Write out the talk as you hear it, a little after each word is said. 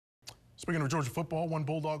Speaking of Georgia football, one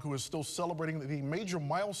Bulldog who is still celebrating the major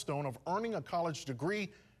milestone of earning a college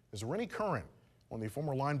degree is Rennie Curran. When the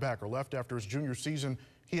former linebacker left after his junior season,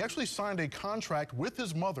 he actually signed a contract with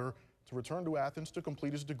his mother to return to Athens to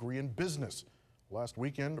complete his degree in business. Last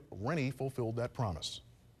weekend, Rennie fulfilled that promise.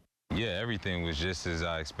 Yeah, everything was just as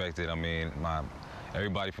I expected. I mean,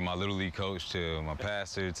 everybody from my Little League coach to my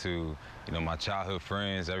pastor to, my childhood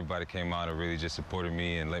friends, everybody came out and really just supported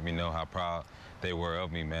me and let me know how proud they were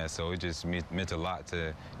of me, man. So it just meant a lot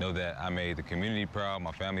to know that I made the community proud,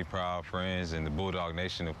 my family proud, friends, and the Bulldog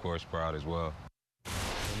Nation, of course, proud as well.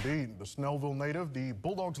 Indeed, the Snellville native, the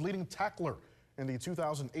Bulldogs' leading tackler in the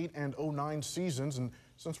 2008 and 09 seasons. And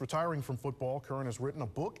since retiring from football, Curran has written a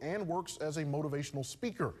book and works as a motivational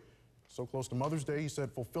speaker. So close to Mother's Day, he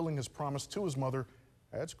said fulfilling his promise to his mother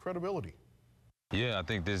adds credibility. Yeah, I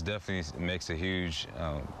think this definitely makes a huge,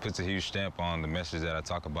 puts a huge stamp on the message that I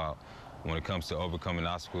talk about when it comes to overcoming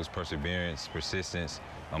obstacles, perseverance, persistence,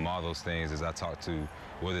 all those things as I talk to,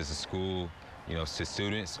 whether it's a school, to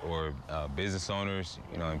students or business owners,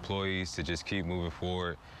 employees, to just keep moving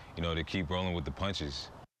forward, to keep rolling with the punches.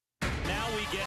 Now we get